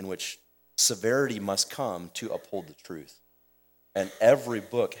point in which severity must come to uphold the truth. And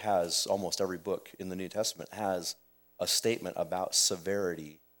almost every book in the New Testament has a statement about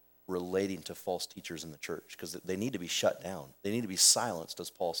severity relating to false teachers in the church, because they need to be shut down. They need to be silenced, as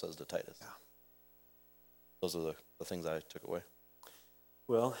Paul says to Titus. Yeah. Those are the things I took away.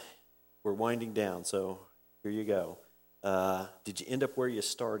 Well, we're winding down, so here you go. Did you end up where you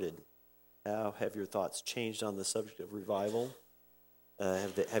started? How have your thoughts changed on the subject of revival?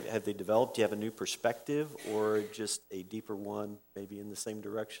 Have they developed? Do you have a new perspective, or just a deeper one, maybe in the same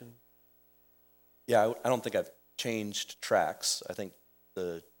direction? Yeah, I don't think I've changed tracks. I think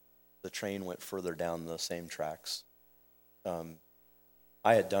the train went further down the same tracks.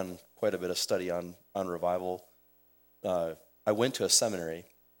 I had done quite a bit of study on revival. I went to a seminary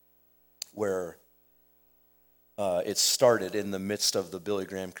where it started in the midst of the Billy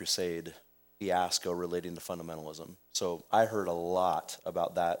Graham crusade fiasco relating to fundamentalism. So I heard a lot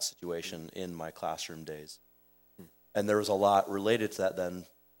about that situation in my classroom days. And there was a lot related to that then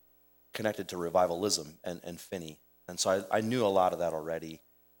connected to revivalism and Finney. And so I knew a lot of that already.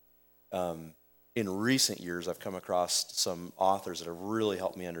 In recent years, I've come across some authors that have really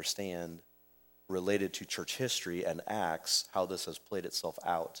helped me understand, related to church history and Acts, how this has played itself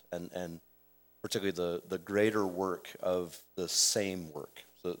out, and particularly the greater work of the same work.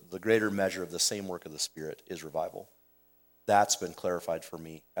 So the greater measure of the same work of the Spirit is revival. That's been clarified for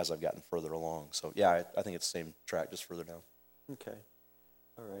me as I've gotten further along. So yeah, I think it's the same track, just further down. Okay.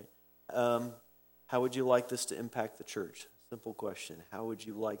 All right. How would you like this to impact the church? Simple question. How would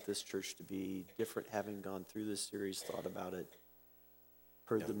you like this church to be different, having gone through this series, thought about it,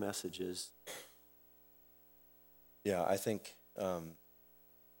 heard the messages? Yeah, I think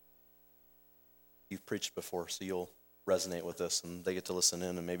you've preached before, so you'll resonate with this, and they get to listen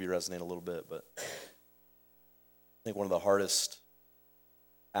in and maybe resonate a little bit. But I think one of the hardest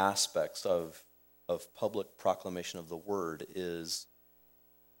aspects of public proclamation of the word is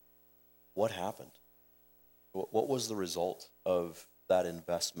what happened. What was the result of that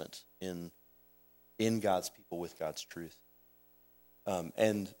investment in God's people with God's truth?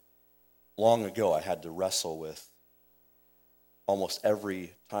 And long ago, I had to wrestle with, almost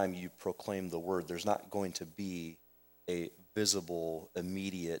every time you proclaim the word, there's not going to be a visible,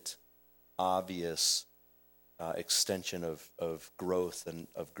 immediate, obvious extension of growth and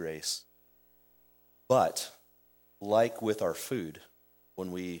of grace. But like with our food,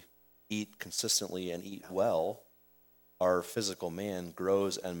 when we eat consistently and eat well, our physical man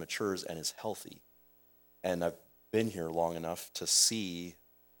grows and matures and is healthy. And I've been here long enough to see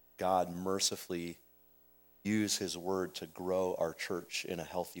God mercifully use his word to grow our church in a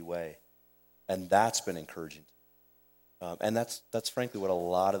healthy way. And that's been encouraging. And that's frankly what a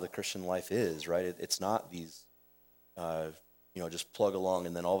lot of the Christian life is, right? It's not these, just plug along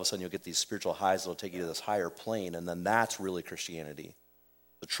and then all of a sudden you'll get these spiritual highs that'll take you to this higher plane, and then that's really Christianity.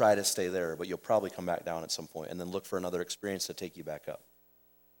 So try to stay there, but you'll probably come back down at some point and then look for another experience to take you back up.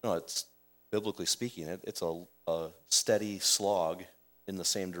 No, it's, biblically speaking, it's a steady slog in the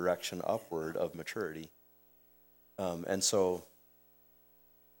same direction upward of maturity. And so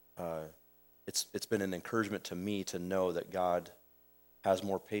it's been an encouragement to me to know that God has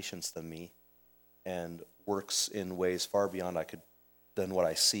more patience than me and works in ways far beyond than what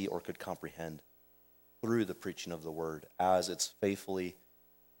I see or could comprehend through the preaching of the word as it's faithfully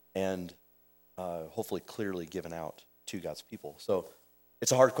and hopefully clearly given out to God's people. So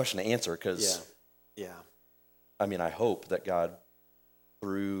it's a hard question to answer because, I hope that God,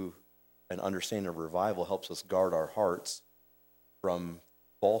 through an understanding of revival, helps us guard our hearts from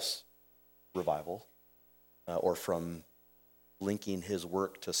false revival or from linking his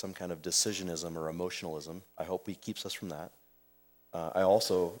work to some kind of decisionism or emotionalism. I hope he keeps us from that. I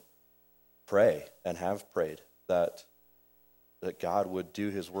also pray and have prayed that God would do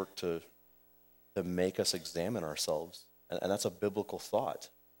his work to make us examine ourselves. And that's a biblical thought.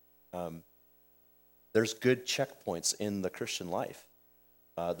 There's good checkpoints in the Christian life.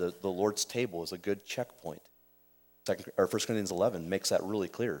 The Lord's table is a good checkpoint. 1 Corinthians 11 makes that really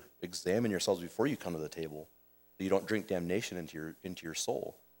clear. Examine yourselves before you come to the table, so you don't drink damnation into your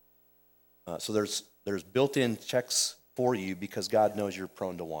soul. So there's built-in checks for you because God knows you're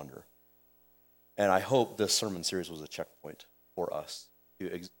prone to wander. And I hope this sermon series was a checkpoint for us,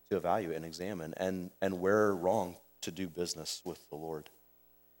 to evaluate and examine, and where wrong to do business with the Lord.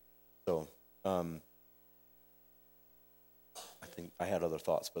 So I think I had other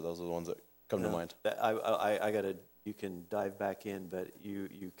thoughts, but those are the ones that come to mind. I gotta. You can dive back in, but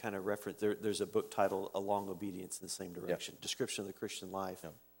you kind of reference. There's a book titled "Along Obedience in the Same Direction." Yeah. Description of the Christian life. Yeah.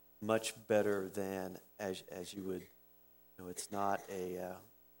 Much better than as you would. It's not a.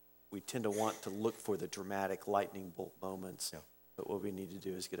 We tend to want to look for the dramatic lightning bolt moments. Yeah. But what we need to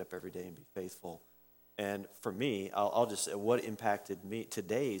do is get up every day and be faithful. And for me, I'll just say what impacted me.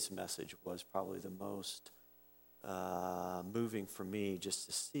 Today's message was probably the most moving for me, just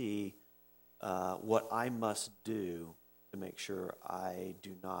to see what I must do to make sure I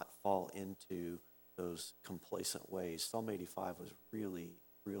do not fall into those complacent ways. Psalm 85 was really,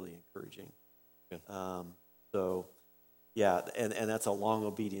 really encouraging. So, yeah, and that's a long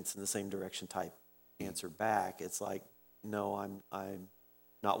obedience in the same direction type answer back. It's like, no, I'm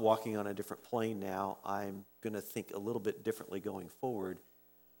not walking on a different plane now. I'm going to think a little bit differently going forward.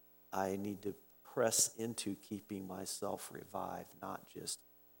 I need to press into keeping myself revived, not just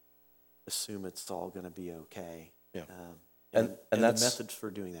assume it's all going to be okay. Yeah. And that's the methods for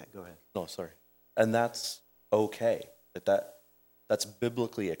doing that. Go ahead. No, sorry. And that's okay. That's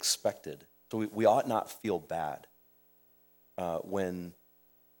biblically expected. So we ought not feel bad when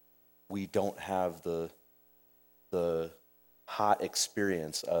we don't have the hot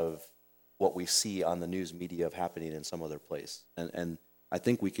experience of what we see on the news media of happening in some other place. And I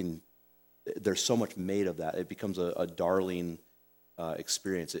think there's so much made of that. It becomes a darling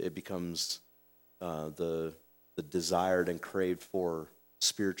experience. It becomes the desired and craved for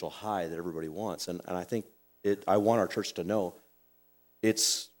spiritual high that everybody wants. And I think I want our church to know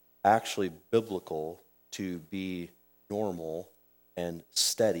it's actually biblical to be normal and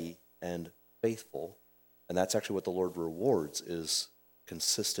steady and faithful. And that's actually what the Lord rewards, is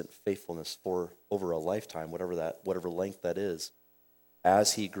consistent faithfulness for over a lifetime, whatever length that is,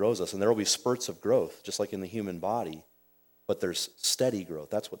 as he grows us. And there will be spurts of growth, just like in the human body, but there's steady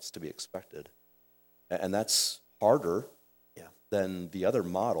growth. That's what's to be expected. And that's harder than the other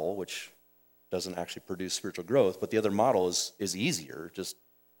model, which doesn't actually produce spiritual growth, but the other model is easier. Just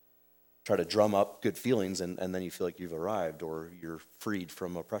try to drum up good feelings, and then you feel like you've arrived or you're freed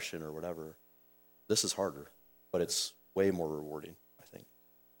from oppression or whatever. This is harder, but it's way more rewarding, I think.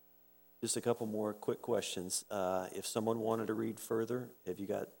 Just a couple more quick questions. If someone wanted to read further, have you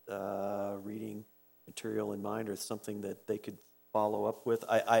got reading material in mind or something that they could follow up with?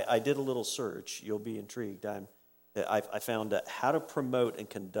 I did a little search. You'll be intrigued. I found how to promote and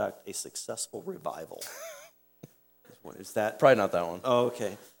conduct a successful revival. Is that probably not that one? Oh,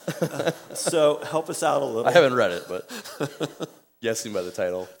 okay. So help us out a little. I haven't read it, but guessing by the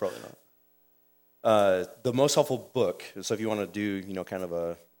title, probably not. The most helpful book. So if you want to do, kind of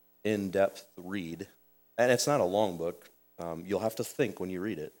a in-depth read, and it's not a long book. You'll have to think when you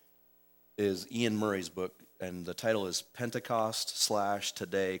read it. Is Ian Murray's book, and the title is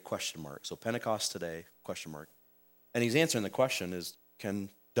Pentecost/Today ? So Pentecost Today ? And he's answering the question is,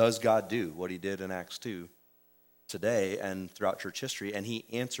 does God do what he did in Acts 2 today and throughout church history? And he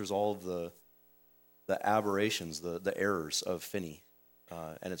answers all of the aberrations, the errors of Finney.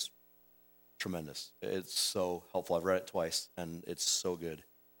 And it's tremendous. It's so helpful. I've read it twice, and it's so good.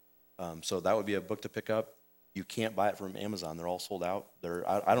 So that would be a book to pick up. You can't buy it from Amazon. They're all sold out. I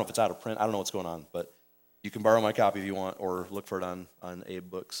don't know if it's out of print. I don't know what's going on, but you can borrow my copy if you want, or look for it on Abe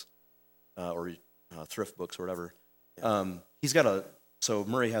Books or Thrift Books or whatever. So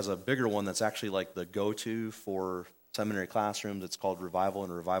Murray has a bigger one that's actually like the go-to for seminary classrooms. It's called Revival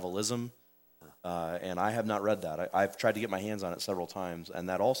and Revivalism, and I have not read that. I've tried to get my hands on it several times, and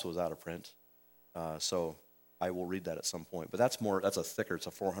that also is out of print. So I will read that at some point. But that's a thicker, it's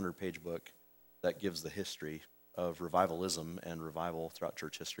a 400-page book that gives the history of revivalism and revival throughout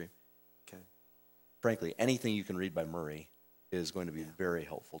church history. Okay. Frankly, anything you can read by Murray is going to be very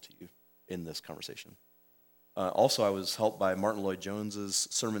helpful to you in this conversation. Also, I was helped by Martin Lloyd-Jones's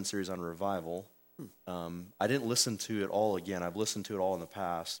sermon series on revival. I didn't listen to it all again. I've listened to it all in the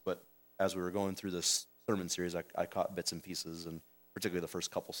past, but as we were going through this sermon series, I caught bits and pieces, and particularly the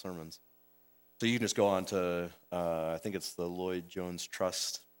first couple sermons. So you can just go on to, I think it's the Lloyd-Jones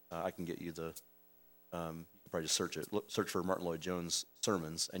Trust. I can get you you can probably just search it. Search for Martin Lloyd-Jones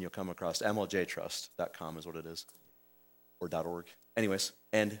sermons, and you'll come across mljtrust.com is what it is, or .org. Anyways,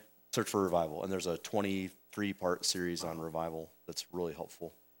 and search for revival, and there's a 23-part series on revival that's really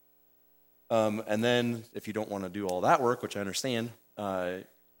helpful. And then if you don't want to do all that work, which I understand, there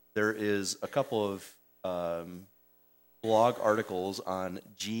is a couple of blog articles on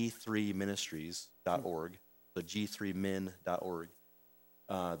g3ministries.org, the g3min.org.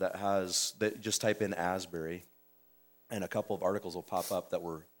 that just type in Asbury, and a couple of articles will pop up that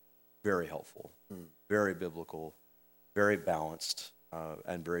were very helpful, very biblical, very balanced,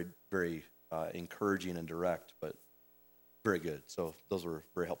 and very, very encouraging and direct, but very good. So those were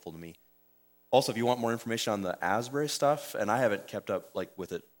very helpful to me. Also, if you want more information on the Asbury stuff, and I haven't kept up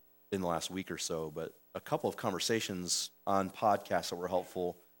with it in the last week or so, but a couple of conversations on podcasts that were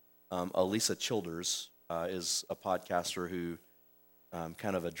helpful. Elisa Childers is a podcaster who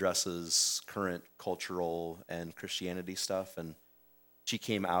kind of addresses current cultural and Christianity stuff, and she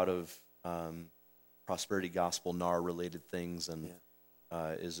came out of prosperity gospel, NAR related things, and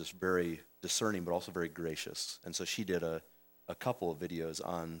is just very discerning, but also very gracious. And so she did a couple of videos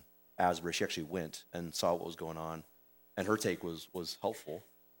on Asbury. She actually went and saw what was going on, and her take was helpful.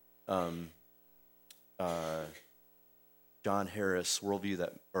 John Harris,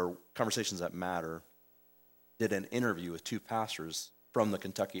 Conversations That Matter, did an interview with two pastors from the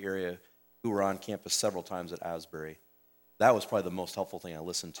Kentucky area who were on campus several times at Asbury. That was probably the most helpful thing I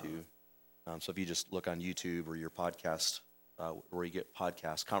listened to. So if you just look on YouTube or your podcast, where you get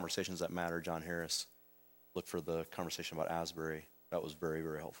podcasts, Conversations That Matter, John Harris, look for the conversation about Asbury. That was very,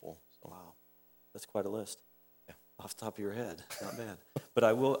 very helpful. So. Wow, that's quite a list. Yeah. Off the top of your head, not bad. But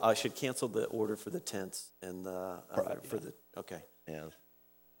I should cancel the order for the tents and okay. Yeah.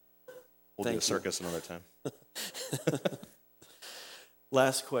 We'll do a circus another time.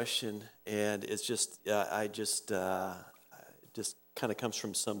 Last question, and it's just kind of comes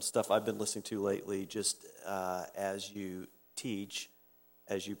from some stuff I've been listening to lately. Just as you teach,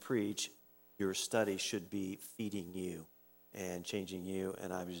 as you preach, your study should be feeding you and changing you.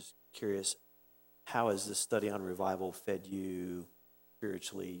 And I was just curious, how has this study on revival fed you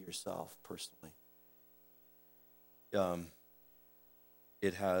spiritually, yourself, personally?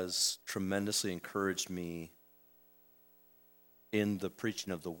 It has tremendously encouraged me in the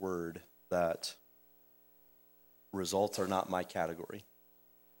preaching of the word that results are not my category.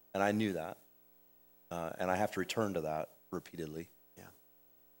 And I knew that. And I have to return to that repeatedly.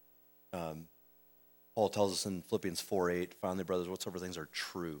 Yeah. Paul tells us in Philippians 4:8, finally, brothers, whatsoever things are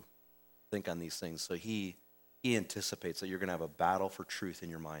true, think on these things. So he anticipates that you're going to have a battle for truth in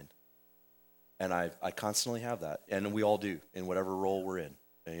your mind. And I constantly have that. And we all do in whatever role we're in.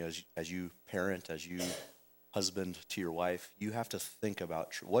 And as you parent, as you husband to your wife, you have to think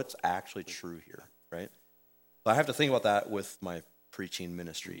about what's actually true here, right? So I have to think about that with my preaching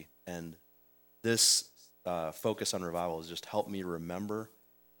ministry. And this focus on revival has just helped me remember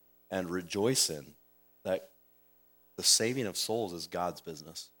and rejoice in that the saving of souls is God's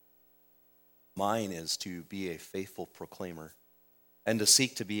business. Mine is to be a faithful proclaimer and to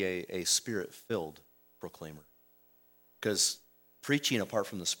seek to be a spirit-filled proclaimer. Because preaching apart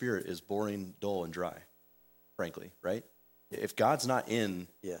from the Spirit is boring, dull, and dry, frankly, right? If God's not in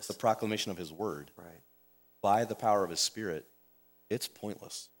the proclamation of his word, right, by the power of his Spirit, it's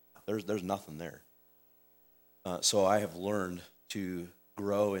pointless. There's nothing there. So I have learned to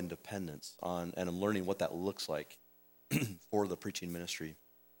grow in dependence on, and I'm learning what that looks like for the preaching ministry,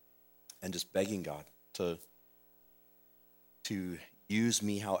 and just begging God to use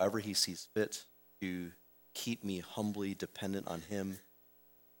me however he sees fit, to keep me humbly dependent on him,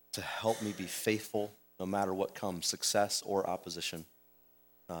 to help me be faithful no matter what comes, success or opposition.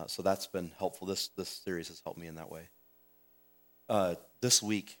 So that's been helpful. This series has helped me in that way. This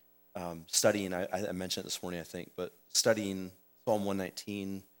week, studying, I mentioned it this morning, I think, but studying Psalm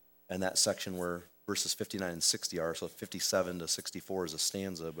 119 and that section where verses 59 and 60 are, so 57 to 64 is a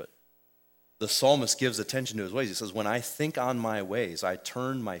stanza, but the psalmist gives attention to his ways. He says, when I think on my ways, I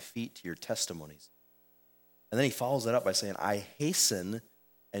turn my feet to your testimonies. And then he follows that up by saying, I hasten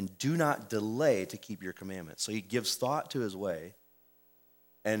and do not delay to keep your commandments. So he gives thought to his way,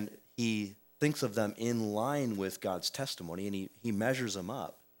 and he thinks of them in line with God's testimony, and he measures them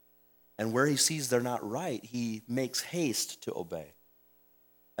up. And where he sees they're not right, he makes haste to obey.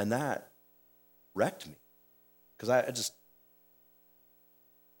 And that wrecked me. Because I just,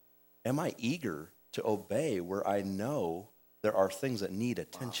 am I eager to obey where I know there are things that need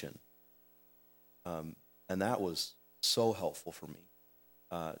attention? Wow. And that was so helpful for me.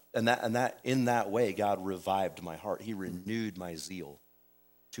 And that in that way, God revived my heart. He renewed my zeal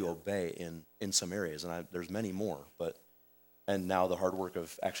to obey in some areas. And there's many more, and now the hard work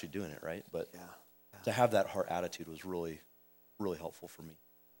of actually doing it, right? But to have that heart attitude was really, really helpful for me.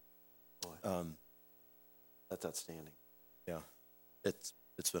 Boy, that's outstanding. Yeah, it's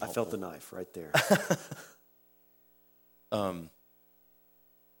been helpful. I felt the knife right there.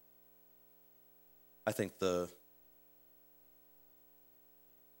 I think the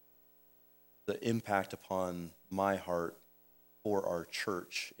impact upon my heart for our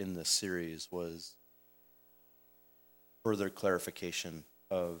church in this series was further clarification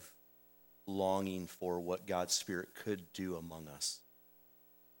of longing for what God's Spirit could do among us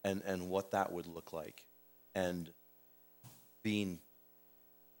and what that would look like, and being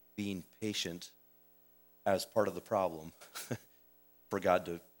patient as part of the problem for God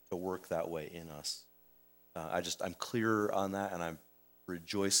to work that way in us. I'm clearer on that, and I'm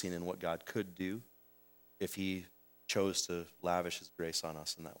rejoicing in what God could do if he chose to lavish his grace on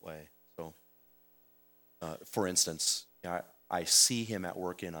us in that way. So, for instance, I see him at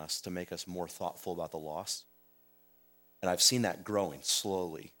work in us to make us more thoughtful about the lost. And I've seen that growing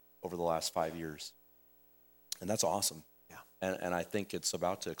slowly over the last 5 years. And that's awesome. Yeah. And I think it's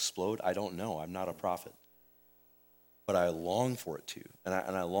about to explode. I don't know. I'm not a prophet. But I long for it to. And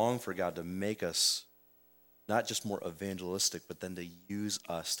I long for God to make us not just more evangelistic, but then to use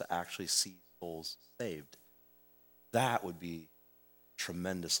us to actually see souls saved. That would be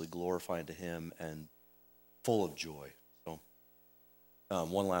tremendously glorifying to him and full of joy. So,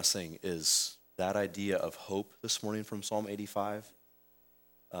 one last thing is that idea of hope this morning from Psalm 85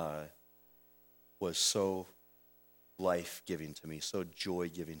 was so life-giving to me, so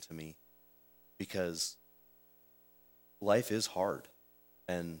joy-giving to me, because life is hard,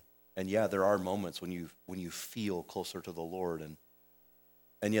 and yeah, there are moments when you feel closer to the Lord,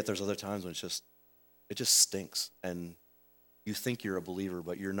 and yet there's other times when it just stinks, and you think you're a believer,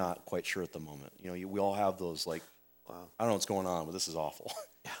 but you're not quite sure at the moment. We all have those, like, wow, I don't know what's going on, but this is awful.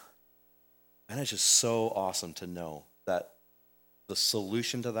 Yeah. And it's just so awesome to know that the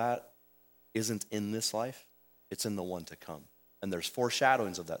solution to that isn't in this life, it's in the one to come. And there's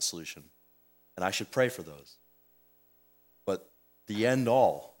foreshadowings of that solution, and I should pray for those. But the end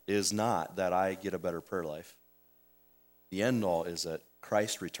all is not that I get a better prayer life. The end all is that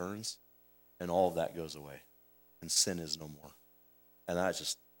Christ returns and all of that goes away and sin is no more. And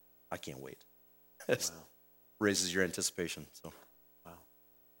I can't wait. It raises your anticipation. So, wow.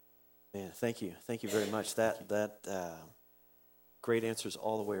 Man, thank you. Thank you very much. That great answers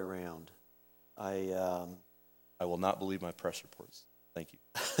all the way around. I will not believe my press reports. Thank you.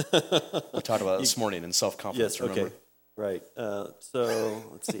 We talked about it this morning in self-confidence, yes, remember? Okay. Right. So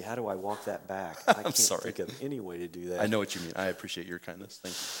let's see. How do I walk that back? I can't think of any way to do that. I know what you mean. I appreciate your kindness.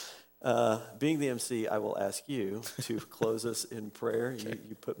 Thank you. Being the MC, I will ask you to close us in prayer. Okay.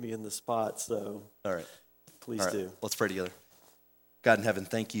 You put me in the spot, so all right. Please do. Let's pray together. God in heaven,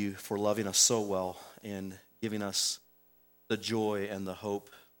 thank you for loving us so well and giving us the joy and the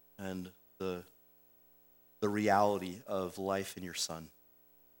hope and the reality of life in your Son.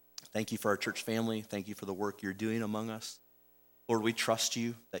 Thank you for our church family. Thank you for the work you're doing among us. Lord, we trust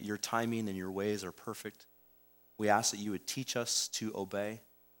you that your timing and your ways are perfect. We ask that you would teach us to obey,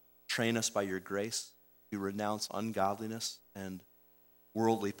 train us by your grace to renounce ungodliness and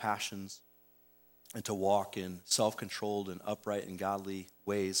worldly passions, and to walk in self-controlled and upright and godly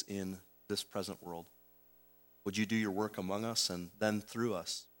ways in this present world. Would you do your work among us and then through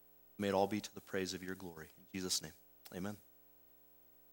us? May it all be to the praise of your glory. In Jesus' name, amen.